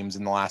Browns games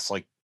in the last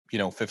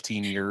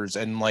 15 years.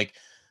 And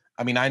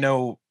I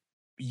know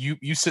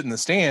you sit in the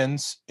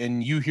stands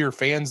and you hear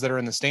fans that are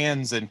in the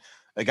stands, and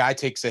a guy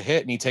takes a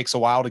hit and he takes a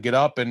while to get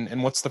up.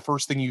 And what's the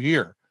first thing you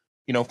hear?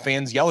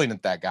 Fans yelling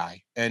at that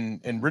guy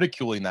and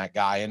ridiculing that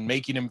guy and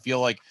making him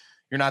feel like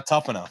you're not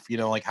tough enough.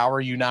 How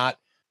are you not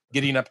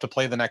getting up to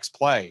play the next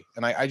play?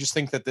 And I just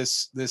think that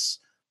this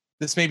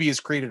maybe has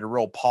created a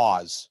real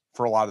pause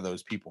for a lot of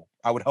those people.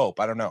 I would hope.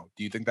 I don't know.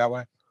 Do you think that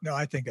way? No,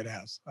 I think it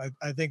has.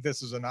 I think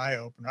this is an eye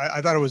opener.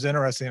 I thought it was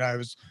interesting. I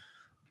was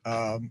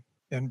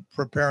in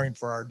preparing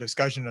for our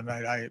discussion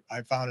tonight,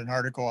 I found an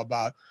article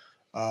about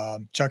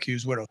Chuck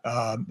Hughes' widow.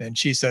 And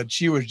she said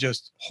she was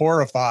just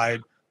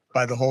horrified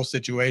by the whole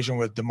situation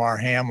with Damar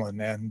Hamlin.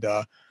 And,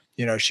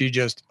 she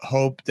just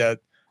hoped that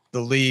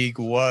the league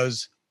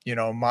was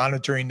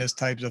monitoring this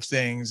types of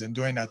things and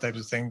doing that type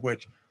of thing,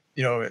 which,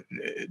 doing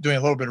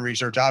a little bit of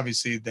research,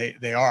 obviously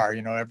they are,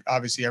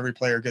 obviously every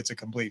player gets a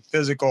complete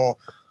physical.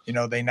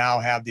 They now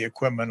have the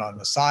equipment on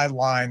the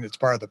sideline. It's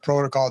part of the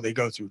protocol. They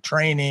go through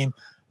training.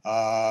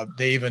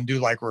 They even do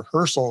like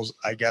rehearsals,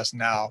 I guess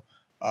now,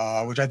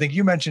 which I think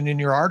you mentioned in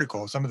your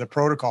article, some of the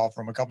protocol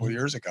from a couple of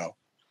years ago.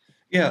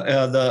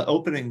 Yeah,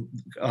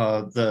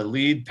 the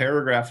lead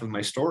paragraph of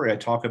my story, I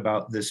talk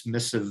about this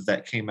missive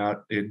that came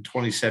out in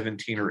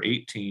 2017 or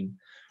 18,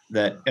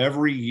 that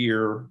every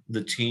year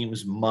the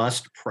teams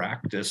must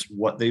practice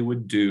what they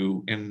would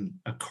do in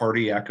a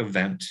cardiac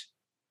event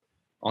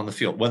on the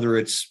field, whether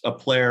it's a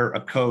player,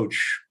 a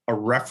coach, a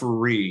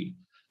referee.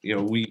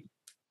 We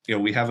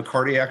have a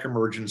cardiac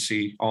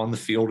emergency on the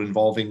field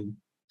involving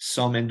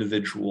some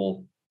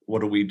individual.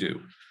 What do we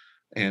do?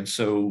 And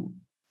so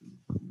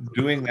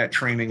doing that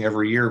training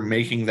every year,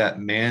 making that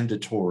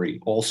mandatory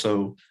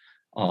also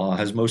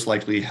has most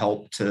likely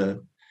helped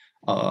to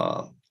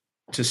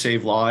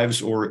save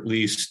lives, or at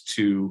least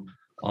to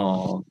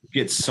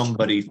get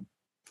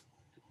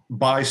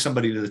buy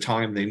somebody to the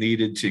time they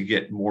needed to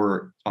get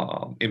more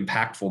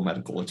impactful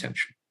medical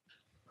attention.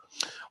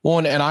 Well,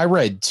 and I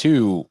read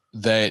too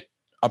that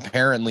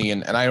apparently,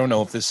 and I don't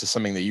know if this is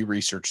something that you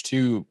researched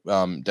too,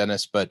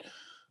 Dennis, but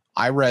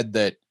I read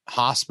that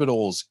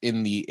hospitals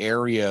in the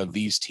area of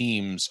these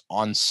teams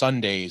on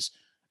Sundays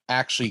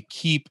actually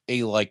keep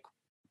a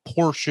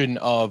portion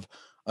of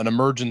an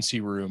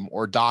emergency room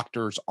or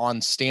doctors on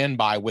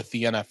standby with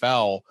the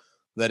NFL,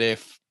 that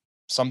if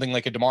something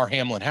like a DeMar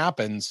Hamlin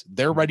happens,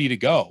 they're ready to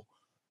go,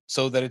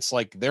 so that it's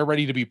like they're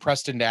ready to be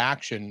pressed into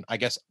action. I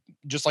guess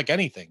just like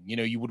anything,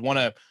 you would want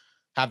to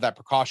have that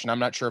precaution. I'm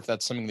not sure if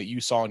that's something that you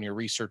saw in your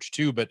research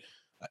too, but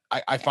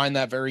I find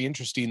that very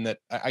interesting, that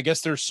I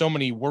guess there's so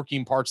many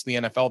working parts of the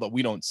NFL that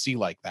we don't see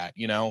like that,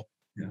 Yeah.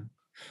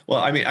 Well,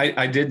 I mean,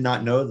 I did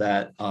not know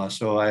that.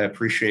 So I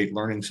appreciate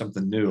learning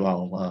something new.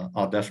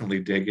 I'll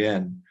definitely dig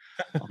in.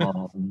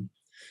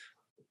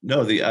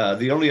 No,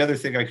 the only other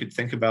thing I could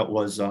think about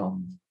was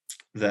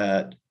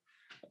that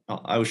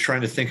I was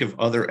trying to think of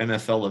other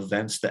NFL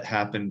events that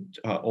happened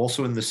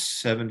also in the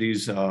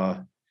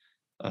 70s.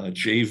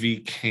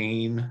 JV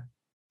Kane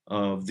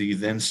of the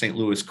then St.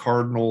 Louis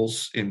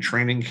Cardinals in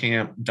training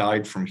camp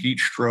died from heat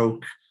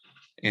stroke,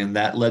 and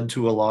that led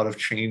to a lot of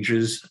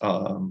changes.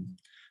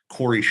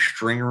 Corey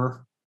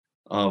Stringer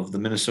of the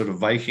Minnesota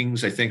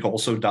Vikings, I think,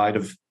 also died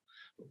of,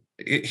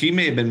 he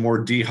may have been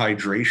more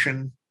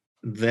dehydration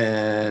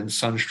than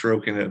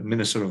sunstroke in a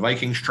Minnesota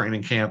Vikings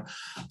training camp.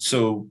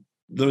 So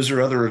those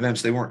are other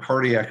events. They weren't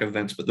cardiac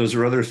events, but those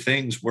are other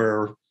things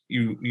where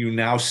you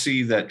now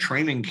see that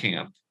training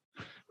camp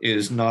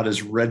is not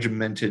as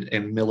regimented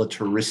and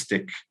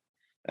militaristic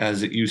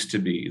as it used to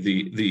be.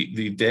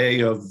 The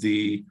day of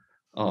the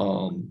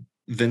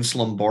Vince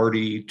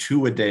Lombardi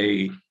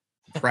 2-a-day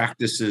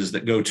practices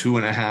that go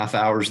 2.5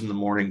 hours in the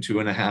morning,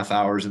 2.5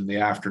 hours in the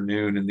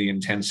afternoon, in the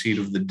intense heat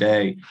of the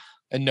day.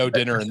 And no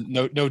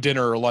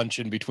dinner or lunch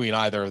in between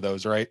either of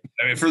those, right?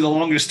 I mean, for the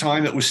longest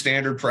time, it was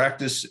standard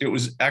practice. It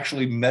was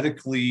actually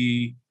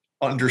medically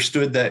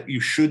understood that you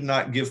should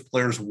not give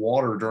players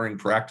water during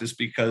practice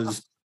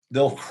because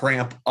they'll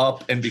cramp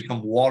up and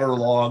become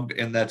waterlogged,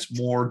 and that's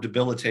more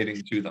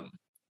debilitating to them.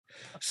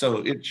 So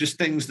it's just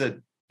things that,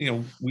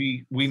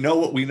 we know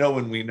what we know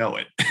and we know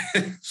it.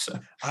 So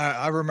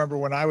I remember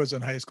when I was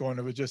in high school and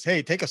it was just,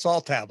 hey, take a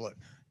salt tablet.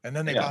 And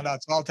then they found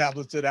out salt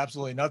tablets did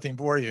absolutely nothing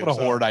for you. What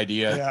a horrid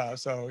idea. Yeah.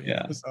 So,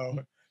 so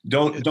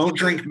don't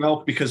drink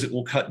milk because it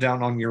will cut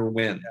down on your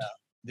wind.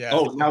 Yeah.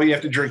 Oh, now you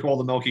have to drink all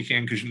the milk you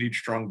can because you need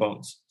strong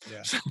bones.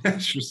 Yeah. So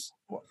that's just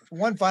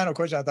one final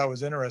question I thought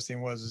was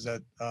interesting is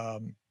that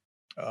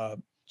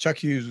Chuck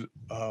Hughes'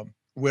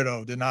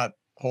 widow did not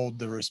hold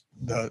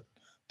the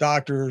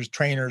doctors,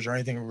 trainers, or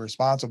anything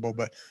responsible,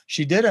 but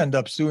she did end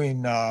up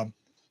suing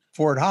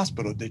Ford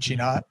Hospital, did she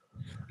not?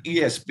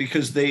 Yes,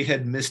 because they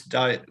had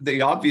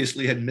they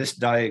obviously had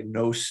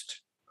misdiagnosed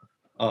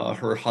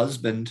her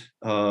husband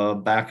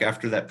back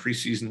after that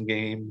preseason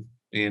game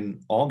in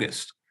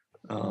August.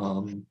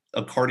 A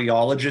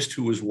cardiologist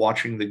who was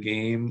watching the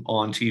game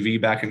on TV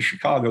back in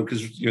Chicago,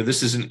 because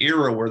this is an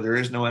era where there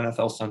is no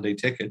NFL Sunday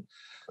Ticket.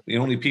 The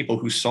only people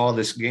who saw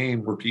this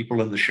game were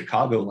people in the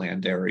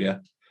Chicagoland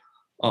area.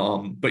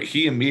 But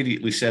he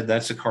immediately said,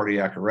 that's a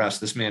cardiac arrest.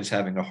 This man's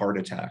having a heart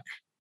attack.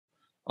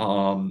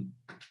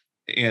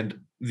 And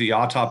the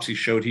autopsy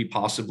showed he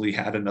possibly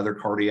had another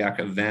cardiac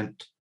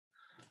event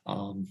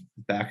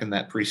back in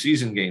that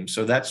preseason game.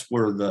 So that's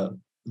where the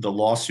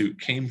lawsuit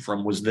came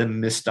from, was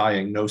them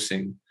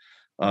misdiagnosing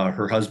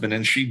her husband.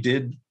 And she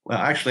did,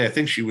 actually, I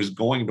think she was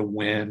going to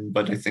win,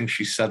 but I think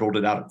she settled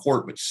it out of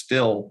court, but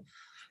still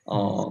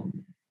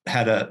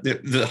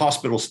the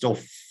hospital still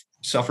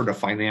suffered a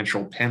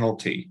financial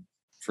penalty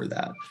for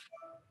that.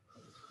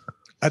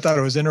 I thought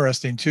it was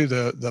interesting too.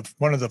 The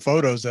one of the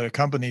photos that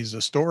accompanies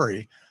the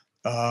story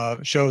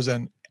shows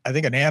I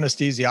think an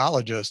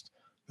anesthesiologist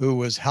who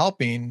was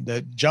helping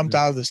that jumped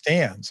out of the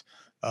stands.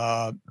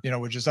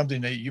 which is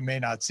something that you may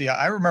not see.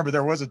 I remember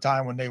there was a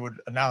time when they would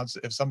announce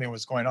if something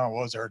was going on.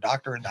 Was there a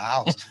doctor in the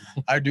house?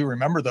 I do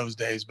remember those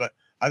days, but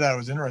I thought it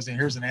was interesting.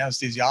 Here's an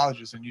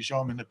anesthesiologist, and you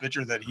show him in the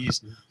picture that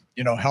he's,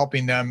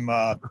 helping them,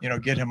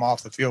 get him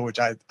off the field, which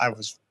I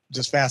was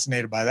just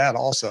fascinated by that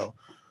also.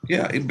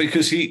 Yeah,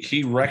 because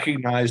he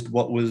recognized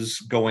what was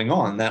going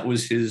on. That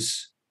was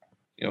his,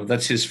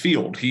 that's his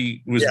field.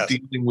 He was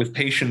dealing with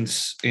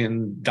patients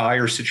in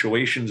dire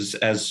situations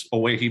as a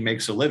way he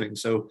makes a living.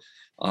 So,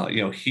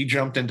 he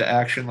jumped into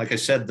action. Like I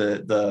said,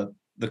 the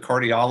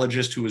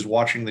cardiologist who was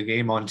watching the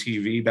game on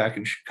TV back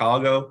in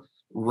Chicago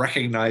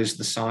recognized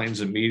the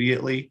signs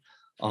immediately.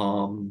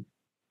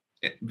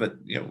 But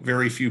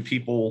very few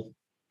people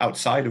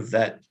outside of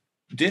that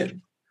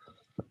did.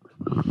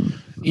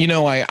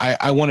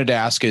 I wanted to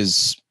ask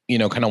is,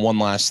 kind of one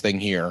last thing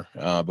here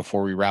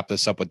before we wrap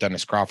this up with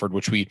Denis Crawford,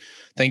 which we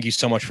thank you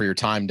so much for your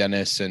time,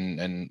 Denis,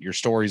 and your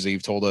stories that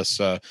you've told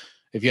us.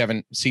 If you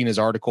haven't seen his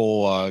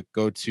article,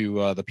 go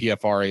to the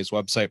PFRA's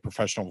website,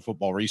 Professional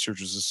Football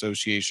Researchers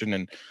Association,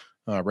 and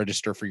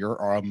register for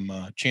your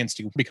chance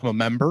to become a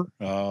member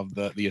of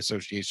the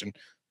association.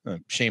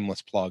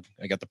 Shameless plug.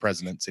 I got the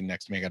president sitting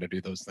next to me. I got to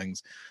do those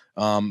things.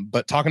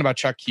 But talking about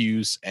Chuck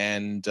Hughes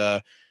and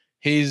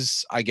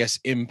his, I guess,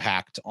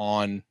 impact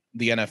on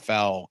the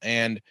NFL.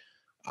 And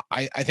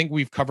I think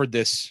we've covered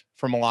this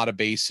from a lot of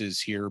bases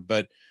here,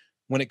 but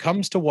when it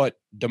comes to what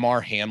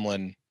Damar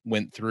Hamlin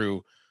went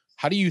through,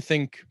 how do you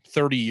think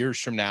 30 years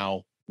from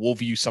now we'll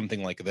view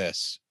something like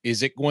this?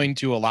 Is it going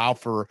to allow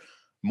for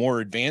more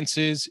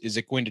advances? Is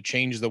it going to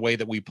change the way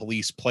that we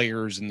police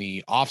players in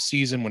the off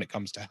season when it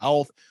comes to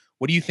health?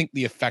 What do you think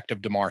the effect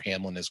of Damar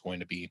Hamlin is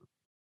going to be?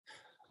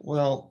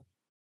 Well,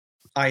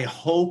 I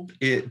hope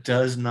it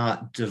does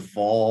not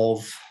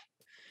devolve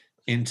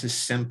into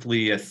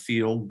simply a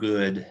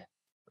feel-good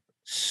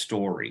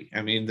story.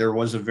 I mean, there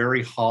was a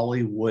very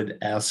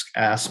Hollywood-esque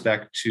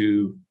aspect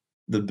to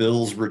the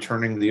Bills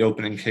returning the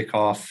opening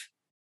kickoff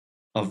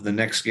of the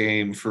next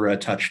game for a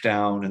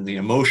touchdown and the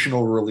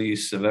emotional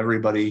release of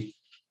everybody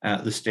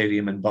at the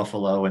stadium in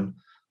Buffalo. And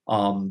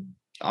I'm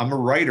a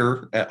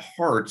writer at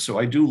heart, so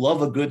I do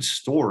love a good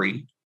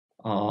story.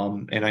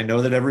 And I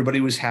know that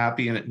everybody was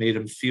happy and it made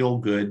them feel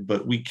good,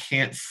 but we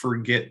can't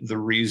forget the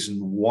reason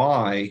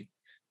why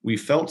we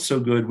felt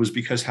so good was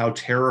because how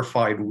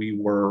terrified we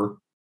were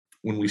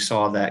when we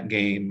saw that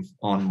game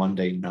on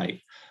Monday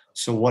night.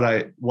 So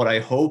what I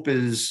hope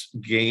is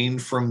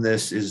gained from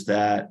this is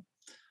that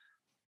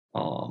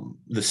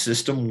the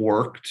system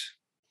worked.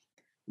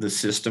 The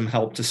system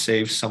helped to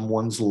save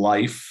someone's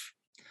life,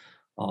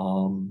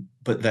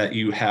 but that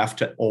you have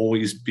to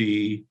always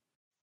be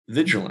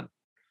vigilant.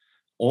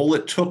 All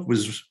it took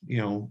was,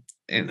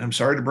 and I'm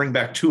sorry to bring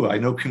back Tua. I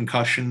know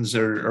concussions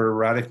are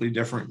radically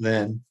different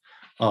than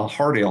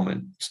heart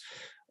ailments.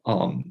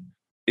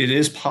 It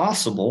is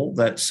possible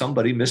that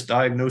somebody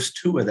misdiagnosed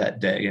Tua that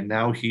day, and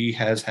now he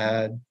has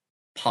had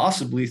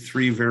possibly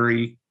 3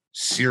 very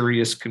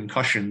serious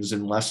concussions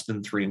in less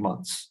than 3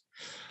 months.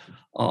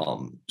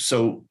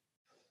 So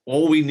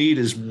all we need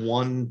is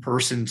one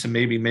person to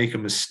maybe make a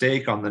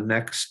mistake on the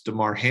next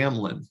Damar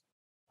Hamlin,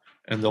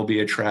 and there'll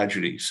be a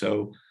tragedy.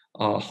 So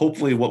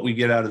hopefully what we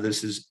get out of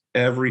this is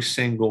every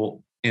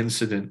single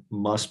incident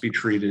must be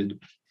treated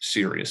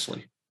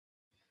seriously.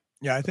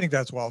 Yeah, I think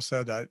that's well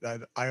said.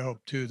 I hope,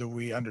 too, that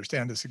we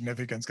understand the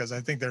significance, because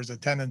I think there's a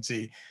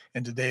tendency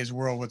in today's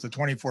world with the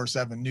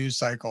 24/7 news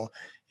cycle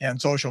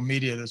and social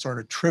media to sort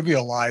of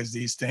trivialize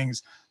these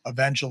things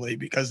eventually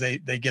because they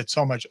get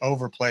so much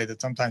overplay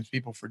that sometimes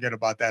people forget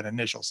about that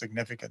initial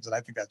significance. And I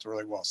think that's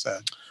really well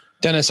said.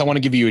 Denis, I want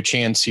to give you a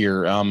chance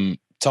here.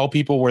 Tell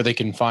people where they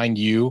can find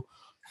you.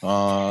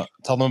 Tell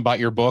them about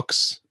your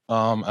books.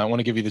 I want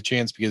to give you the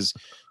chance because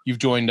you've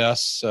joined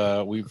us.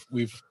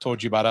 We've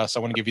told you about us. I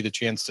want to give you the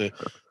chance to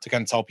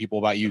kind of tell people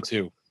about you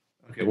too.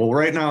 Okay. Well,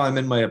 right now I'm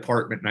in my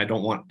apartment and I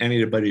don't want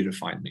anybody to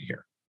find me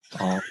here.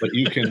 But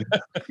you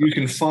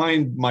can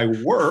find my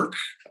work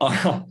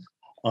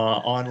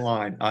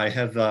online.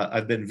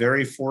 I've been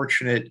very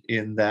fortunate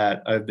in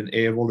that I've been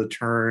able to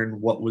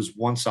turn what was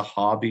once a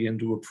hobby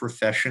into a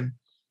profession.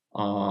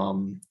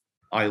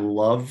 I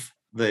love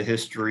the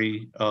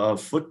history of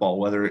football,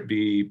 whether it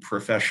be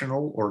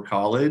professional or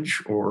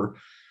college, or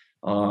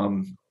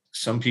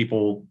some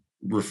people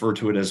refer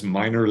to it as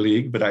minor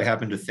league, but I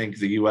happen to think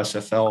the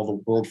USFL,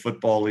 the World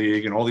Football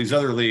League, and all these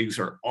other leagues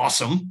are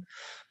awesome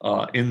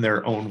in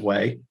their own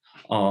way.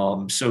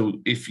 So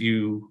if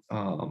you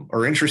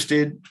are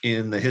interested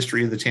in the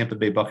history of the Tampa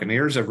Bay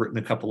Buccaneers, I've written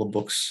a couple of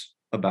books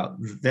about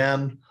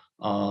them.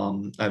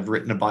 I've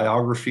written a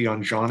biography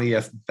on Johnny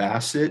F.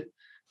 Bassett,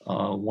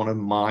 one of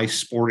my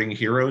sporting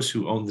heroes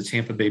who owned the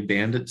Tampa Bay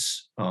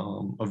Bandits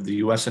of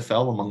the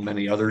USFL, among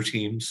many other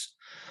teams.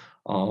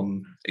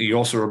 You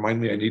also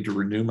remind me I need to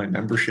renew my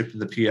membership in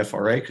the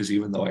PFRA, because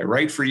even though I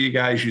write for you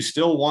guys, you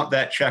still want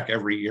that check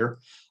every year.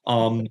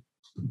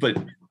 But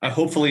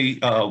hopefully,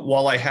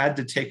 while I had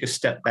to take a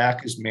step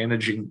back as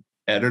managing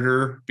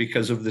editor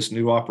because of this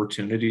new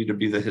opportunity to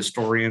be the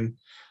historian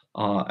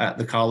at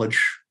the College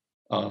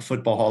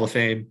Football Hall of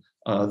Fame,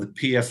 the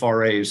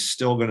PFRA is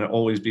still going to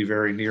always be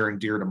very near and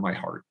dear to my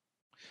heart.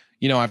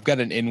 I've got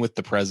an in with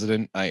the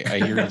president. I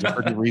hear he's a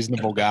pretty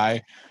reasonable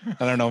guy.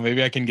 I don't know.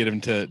 Maybe I can get him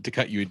to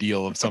cut you a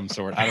deal of some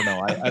sort. I don't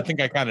know. I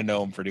think I kind of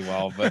know him pretty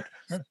well, but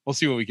we'll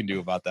see what we can do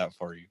about that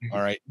for you.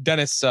 All right.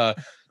 Denis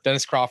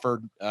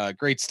Crawford,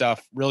 great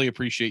stuff. Really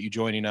appreciate you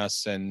joining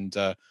us, and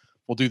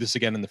we'll do this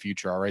again in the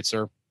future. All right,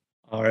 sir?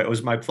 All right. It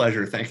was my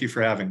pleasure. Thank you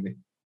for having me.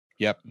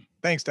 Yep.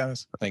 Thanks,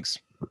 Denis. Thanks,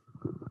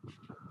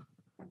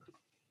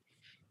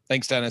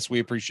 Denis. We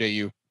appreciate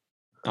you.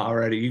 All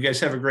righty. You guys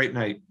have a great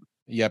night.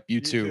 Yep. You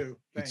too. You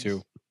Thanks.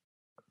 too.